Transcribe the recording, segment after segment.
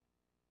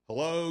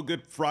Hello,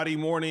 good Friday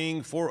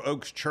morning, Four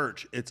Oaks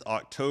Church. It's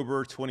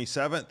October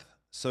 27th.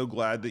 So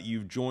glad that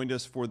you've joined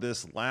us for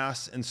this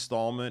last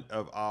installment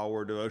of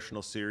our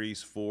devotional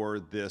series for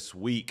this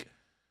week.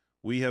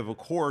 We have, of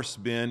course,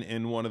 been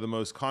in one of the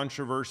most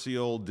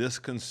controversial,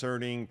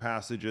 disconcerting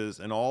passages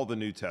in all the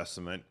New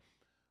Testament,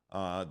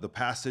 the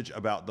passage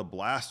about the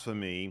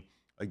blasphemy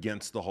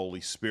against the Holy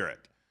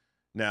Spirit.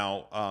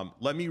 Now,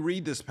 let me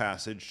read this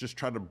passage, just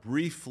try to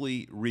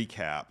briefly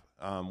recap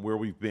where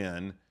we've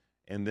been,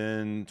 and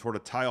then sort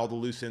of tie all the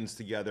loose ends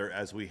together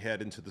as we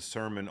head into the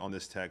sermon on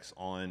this text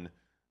on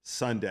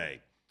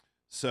Sunday.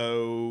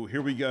 So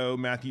here we go,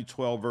 Matthew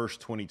 12, verse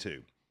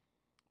 22.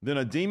 Then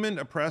a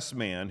demon-oppressed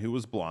man who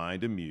was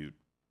blind and mute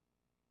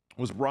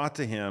was brought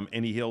to him,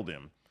 and he healed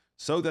him,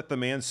 so that the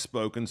man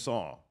spoke and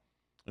saw.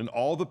 And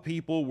all the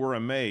people were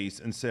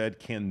amazed and said,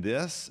 "Can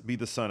this be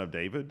the son of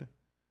David?"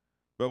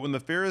 But when the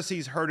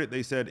Pharisees heard it,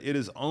 they said, "It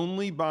is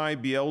only by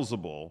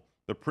Beelzebul,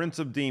 the prince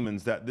of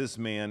demons, that this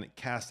man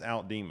casts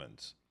out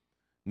demons."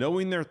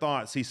 Knowing their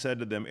thoughts, he said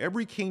to them,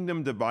 "Every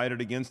kingdom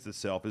divided against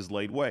itself is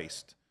laid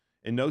waste,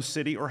 and no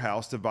city or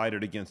house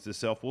divided against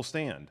itself will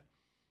stand.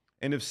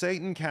 And if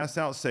Satan casts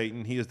out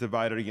Satan, he is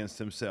divided against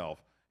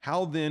himself.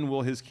 How then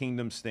will his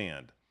kingdom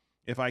stand?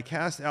 If I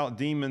cast out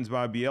demons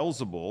by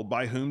Beelzebul,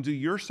 by whom do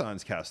your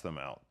sons cast them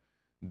out?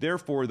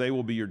 Therefore they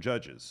will be your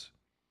judges.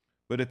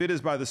 But if it is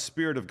by the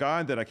Spirit of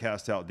God that I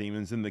cast out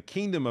demons, then the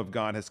kingdom of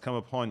God has come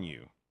upon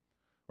you.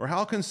 Or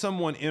how can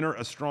someone enter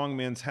a strong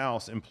man's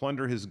house and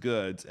plunder his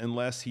goods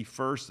unless he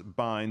first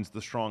binds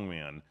the strong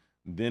man?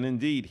 Then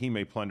indeed he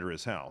may plunder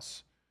his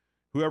house.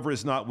 Whoever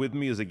is not with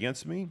me is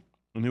against me,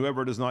 and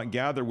whoever does not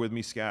gather with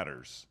me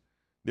scatters.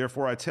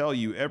 Therefore I tell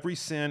you, every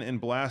sin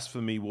and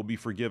blasphemy will be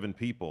forgiven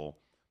people,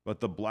 but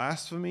the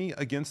blasphemy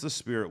against the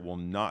Spirit will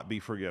not be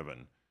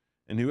forgiven.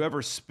 And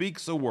whoever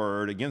speaks a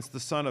word against the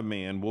Son of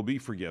Man will be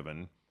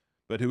forgiven,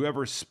 but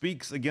whoever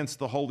speaks against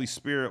the Holy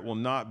Spirit will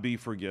not be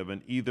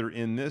forgiven, either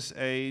in this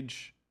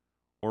age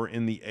or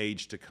in the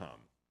age to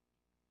come.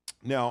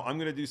 Now, I'm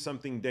going to do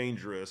something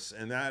dangerous,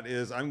 and that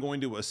is I'm going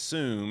to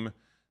assume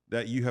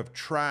that you have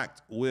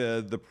tracked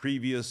with the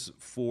previous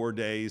 4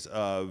 days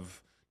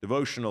of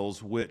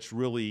devotionals, which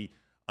really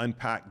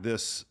unpack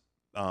this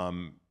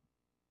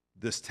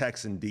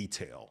text in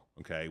detail,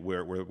 okay,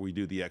 where we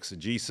do the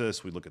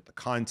exegesis, we look at the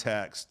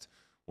context,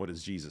 what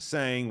is Jesus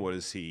saying, what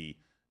is he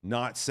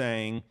not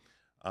saying.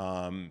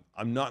 I'm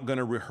not going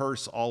to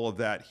rehearse all of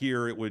that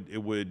here. It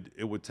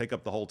would take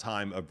up the whole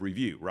time of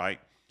review, right?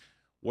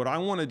 What I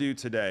want to do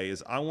today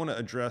is I want to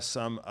address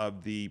some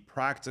of the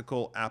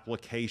practical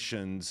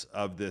applications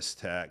of this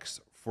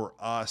text for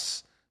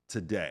us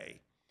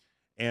today.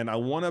 And I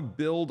want to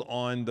build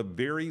on the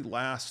very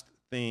last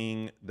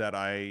thing that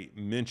I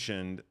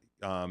mentioned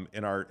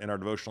in our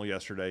devotional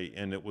yesterday,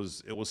 and it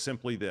was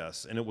simply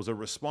this, and it was a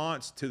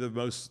response to the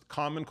most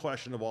common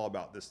question of all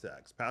about this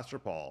text. Pastor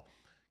Paul,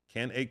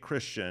 can a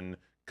Christian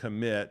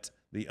commit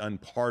the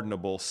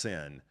unpardonable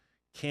sin?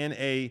 Can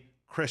a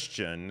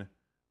Christian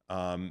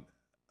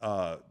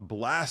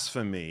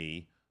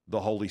blaspheme the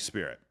Holy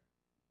Spirit?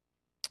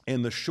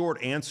 And the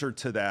short answer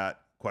to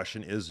that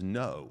question is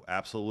no,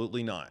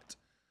 absolutely not.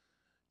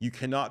 You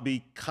cannot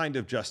be kind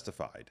of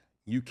justified.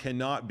 You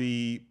cannot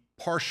be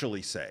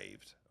partially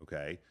saved,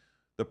 okay?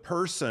 The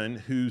person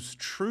who's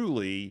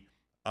truly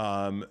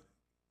has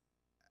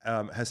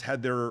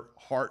had their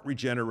heart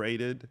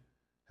regenerated,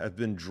 have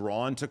been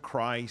drawn to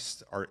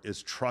Christ,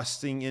 is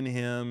trusting in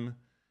him,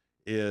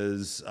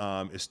 is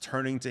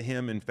turning to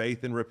him in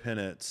faith and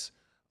repentance,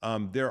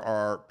 there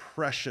are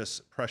precious,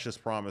 precious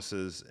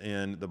promises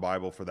in the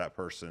Bible for that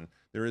person.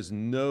 There is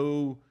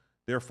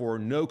therefore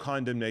no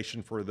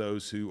condemnation for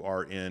those who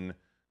are in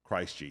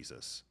Christ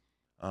Jesus.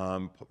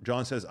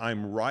 John says,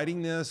 I'm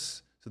writing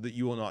this so that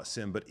you will not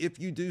sin. But if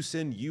you do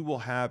sin, you will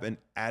have an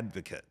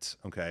advocate,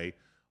 okay,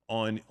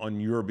 on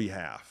your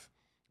behalf.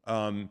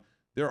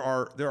 There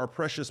are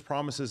precious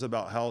promises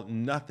about how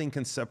nothing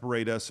can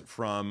separate us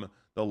from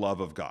the love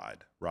of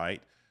God,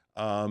 right?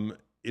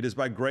 It is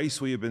by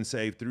grace we have been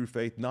saved through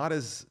faith, not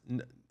as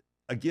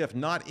a gift,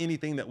 not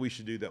anything that we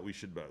should do that we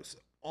should boast.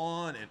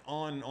 On and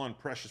on and on,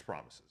 precious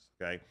promises,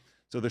 okay?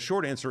 So the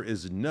short answer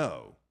is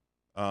no.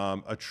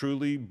 A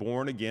truly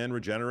born-again,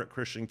 regenerate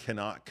Christian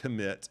cannot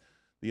commit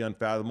the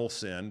unfathomable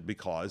sin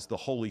because the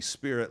Holy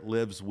Spirit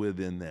lives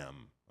within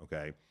them,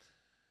 okay?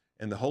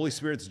 And the Holy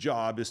Spirit's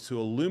job is to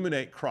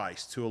illuminate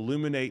Christ, to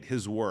illuminate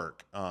his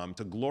work,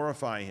 to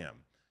glorify him.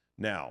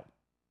 Now,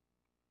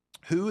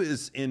 who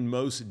is in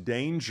most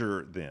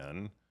danger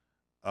then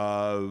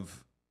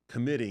of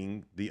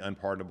committing the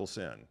unpardonable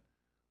sin,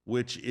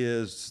 which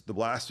is the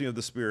blasphemy of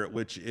the Spirit,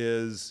 which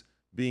is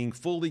being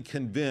fully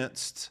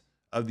convinced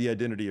of the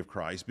identity of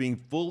Christ, being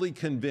fully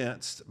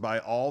convinced by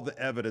all the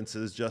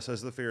evidences, just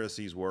as the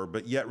Pharisees were,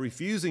 but yet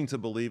refusing to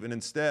believe, and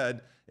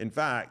instead, in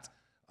fact,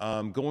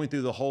 going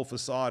through the whole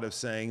facade of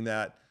saying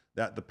that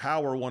the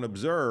power one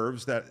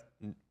observes, that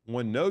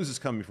one knows is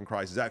coming from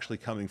Christ, is actually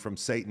coming from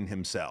Satan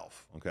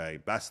himself, okay?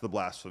 That's the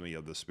blasphemy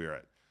of the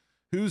Spirit.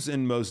 Who's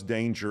in most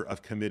danger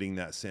of committing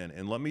that sin?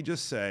 And let me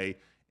just say,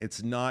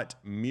 It's not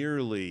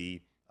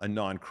merely a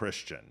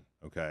non-Christian,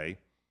 okay?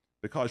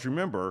 Because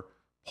remember,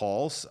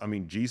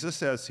 Jesus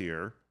says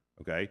here,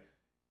 okay,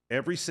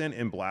 every sin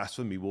and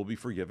blasphemy will be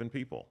forgiven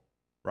people,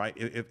 right?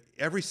 If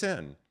every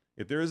sin,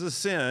 if there is a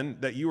sin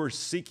that you are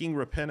seeking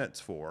repentance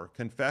for,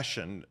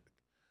 confession,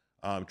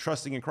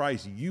 trusting in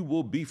Christ, you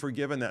will be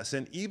forgiven that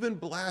sin, even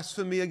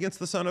blasphemy against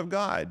the Son of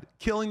God,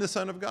 killing the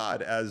Son of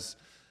God,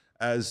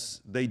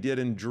 as they did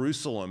in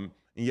Jerusalem.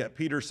 And yet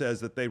Peter says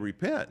that they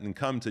repent and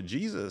come to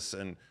Jesus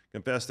and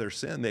confess their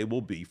sin, they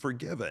will be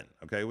forgiven.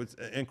 Okay, it's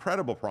an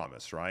incredible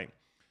promise, right?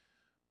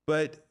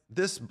 But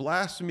this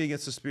blasphemy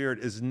against the Spirit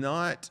is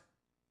not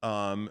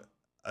a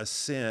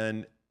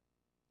sin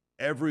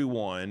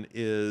everyone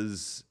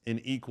is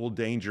in equal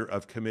danger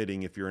of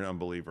committing if you're an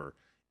unbeliever.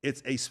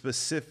 It's a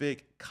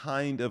specific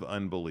kind of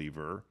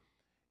unbeliever.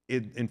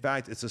 In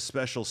fact, it's a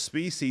special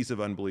species of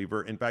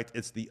unbeliever. In fact,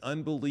 it's the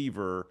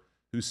unbeliever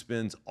who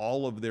spends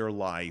all of their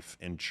life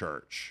in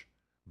church,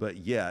 but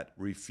yet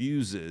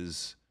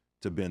refuses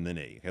to bend the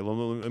knee. Okay,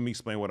 let me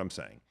explain what I'm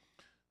saying.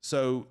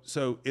 So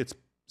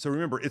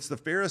remember, it's the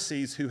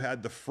Pharisees who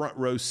had the front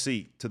row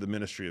seat to the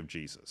ministry of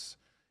Jesus.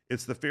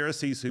 It's the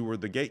Pharisees who were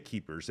the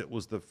gatekeepers. It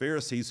was the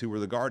Pharisees who were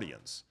the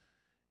guardians.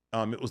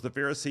 It was the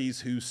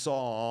Pharisees who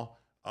saw,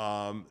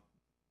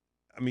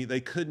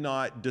 they could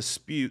not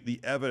dispute the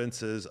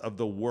evidences of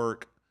the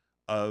work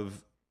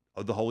of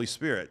the Holy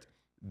Spirit.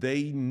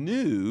 They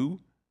knew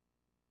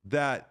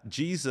that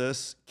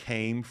Jesus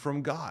came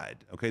from God.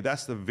 Okay,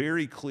 that's the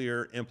very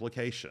clear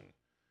implication.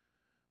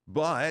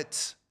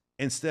 But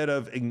instead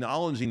of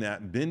acknowledging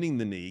that, bending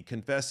the knee,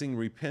 confessing,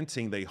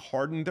 repenting, they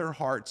hardened their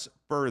hearts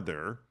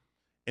further,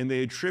 and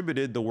they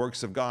attributed the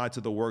works of God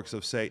to the works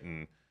of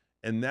Satan.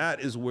 And that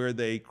is where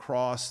they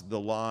crossed the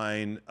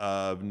line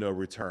of no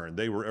return.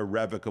 They were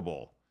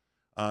irrevocable.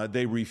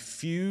 They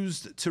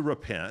refused to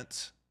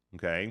repent,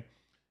 okay?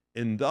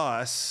 And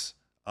thus,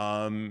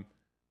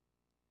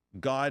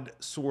 God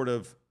sort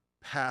of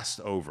passed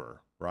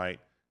over, right?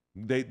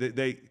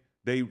 They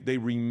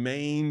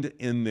remained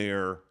in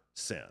their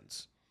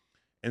sins.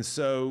 And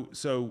so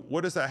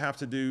what does that have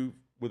to do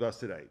with us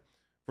today?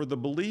 For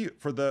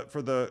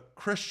the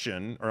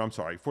Christian,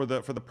 for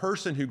the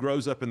person who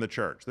grows up in the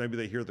church, maybe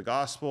they hear the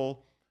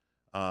gospel,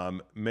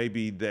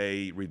 maybe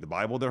they read the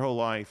Bible their whole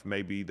life,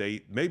 maybe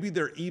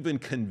they're even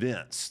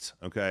convinced,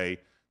 okay,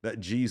 that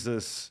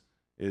Jesus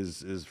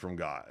is from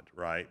God,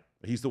 right?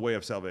 He's the way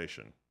of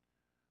salvation,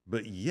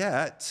 but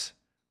yet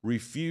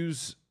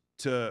refuse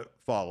to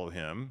follow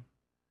him,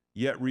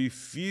 yet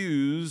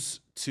refuse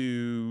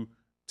to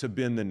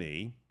bend the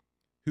knee,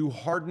 who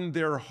harden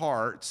their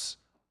hearts,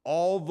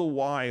 all the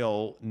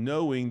while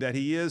knowing that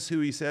he is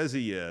who he says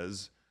he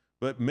is,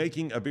 but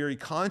making a very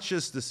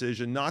conscious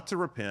decision not to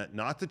repent,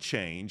 not to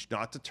change,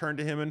 not to turn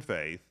to him in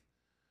faith,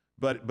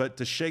 but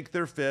to shake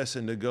their fists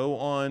and to go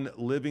on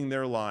living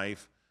their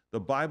life. The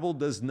Bible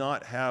does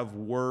not have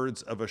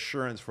words of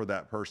assurance for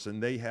that person.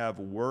 They have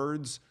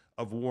words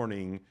of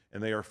warning,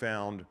 and they are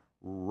found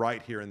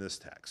right here in this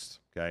text,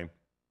 okay?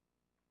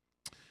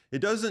 It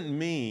doesn't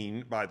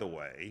mean, by the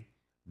way,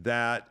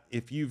 that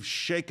if you've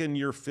shaken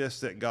your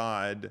fist at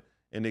God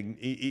and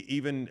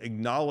even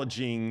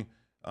acknowledging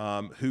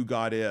who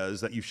God is,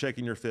 that you've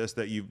shaken your fist,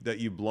 that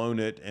you've blown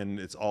it and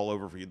it's all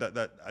over for you.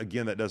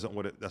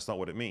 That's not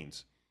what it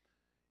means.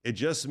 It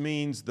just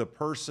means the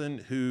person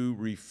who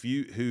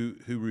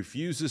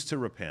refuses to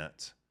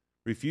repent,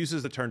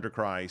 refuses to turn to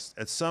Christ,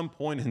 at some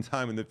point in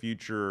time in the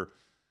future,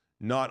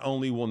 not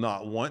only will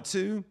not want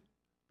to,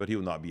 but he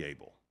will not be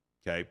able.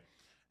 Okay,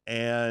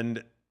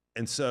 and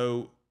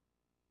so,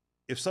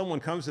 if someone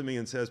comes to me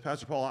and says,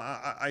 Pastor Paul,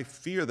 I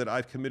fear that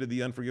I've committed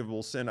the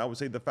unforgivable sin, I would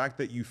say the fact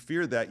that you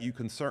fear that, you're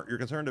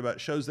concerned about,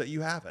 shows that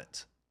you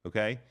haven't,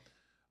 okay?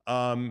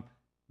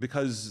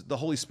 Because the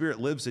Holy Spirit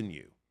lives in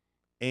you.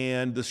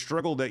 And the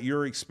struggle that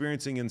you're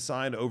experiencing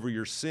inside over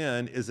your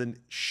sin is a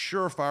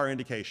surefire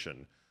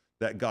indication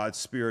that God's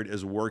Spirit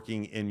is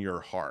working in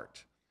your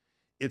heart.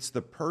 It's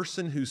the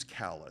person who's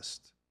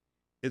calloused.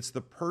 It's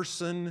the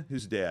person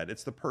who's dead.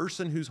 It's the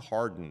person who's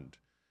hardened.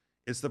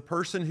 It's the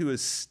person who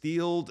has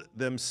steeled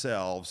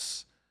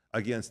themselves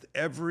against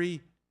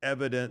every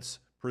evidence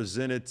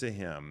presented to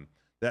him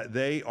that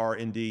they are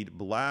indeed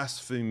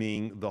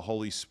blaspheming the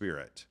Holy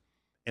Spirit.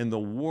 And the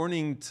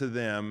warning to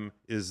them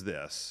is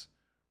this: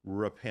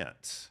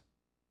 repent,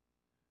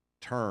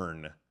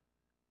 turn,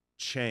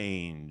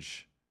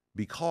 change,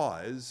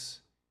 because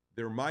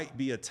there might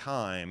be a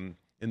time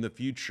in the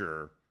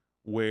future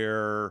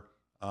where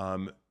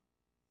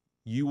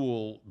you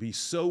will be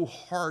so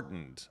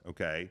hardened,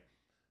 okay,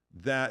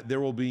 that there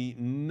will be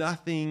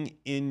nothing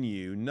in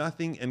you,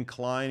 nothing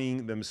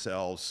inclining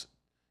themselves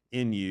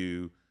in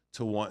you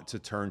to want to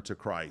turn to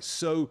Christ.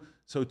 So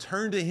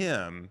turn to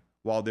him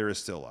while there is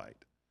still light.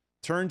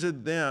 Turn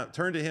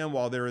to him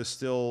while there is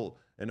still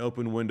an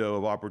open window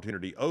of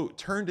opportunity. Oh,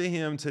 turn to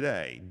him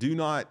today. Do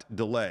not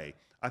delay.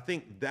 I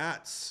think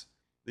that's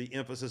the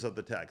emphasis of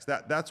the text.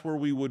 That's where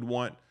we would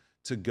want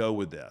to go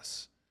with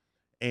this.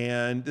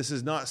 And this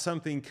is not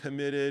something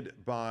committed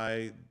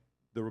by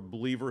the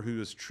believer who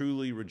is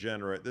truly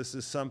regenerate, this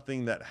is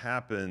something that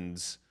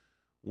happens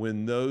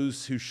when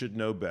those who should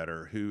know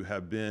better, who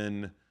have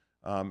been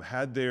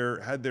had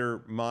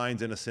their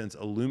minds in a sense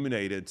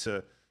illuminated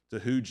to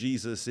who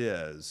Jesus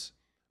is,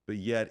 but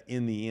yet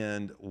in the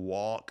end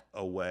walk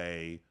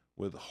away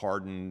with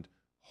hardened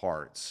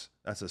hearts.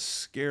 That's a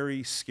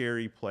scary,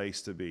 scary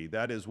place to be.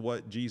 That is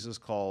what Jesus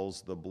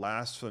calls the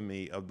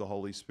blasphemy of the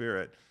Holy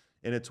Spirit.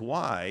 And it's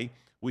why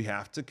we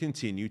have to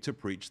continue to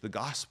preach the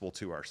gospel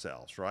to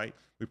ourselves, right?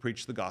 We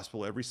preach the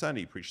gospel every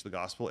Sunday, preach the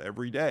gospel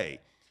every day,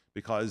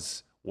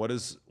 because what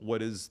is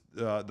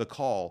the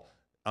call?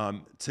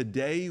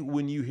 Today,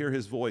 when you hear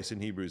his voice,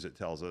 in Hebrews it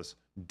tells us,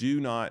 do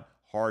not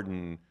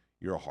harden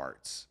your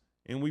hearts.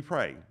 And we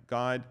pray,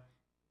 God,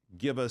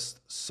 give us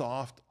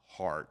soft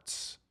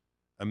hearts,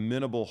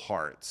 amenable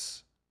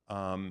hearts,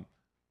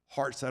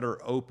 hearts that are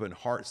open,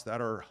 hearts that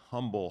are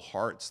humble,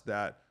 hearts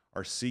that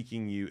are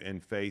seeking you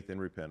in faith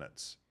and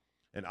repentance.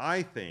 And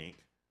I think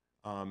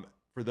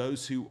for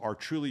those who are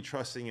truly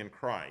trusting in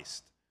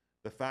Christ,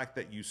 the fact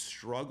that you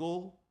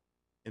struggle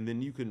and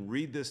then you can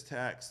read this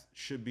text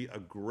should be a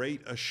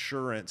great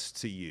assurance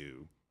to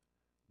you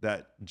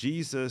that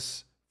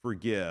Jesus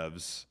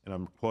forgives, and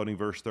I'm quoting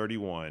verse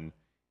 31,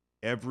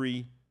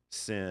 every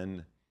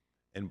sin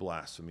and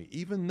blasphemy,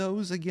 even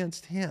those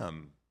against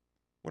him.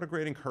 What a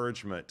great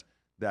encouragement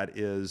that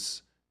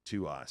is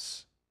to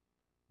us.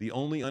 The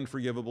only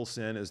unforgivable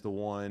sin is the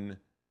one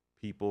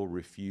people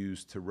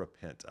refuse to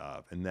repent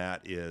of, and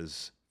that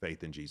is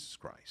faith in Jesus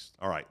Christ.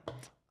 All right.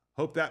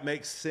 Hope that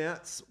makes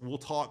sense. We'll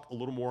talk a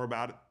little more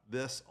about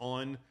this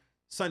on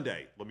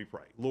Sunday. Let me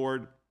pray.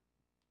 Lord,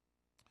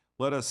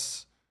 let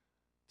us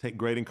take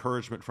great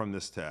encouragement from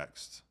this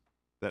text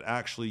that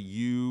actually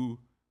you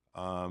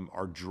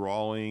are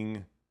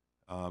drawing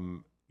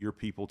your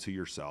people to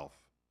yourself,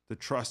 to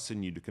trust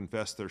in you, to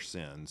confess their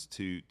sins,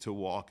 to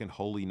walk in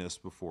holiness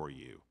before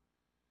you.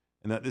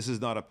 And that this is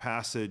not a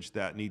passage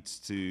that needs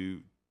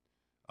to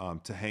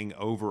hang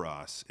over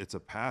us. It's a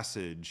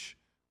passage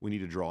we need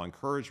to draw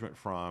encouragement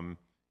from,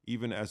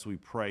 even as we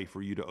pray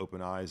for you to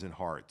open eyes and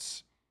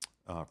hearts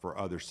for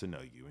others to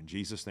know you. In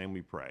Jesus' name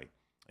we pray.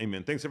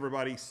 Amen. Thanks,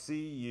 everybody.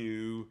 See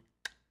you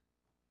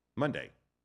Monday.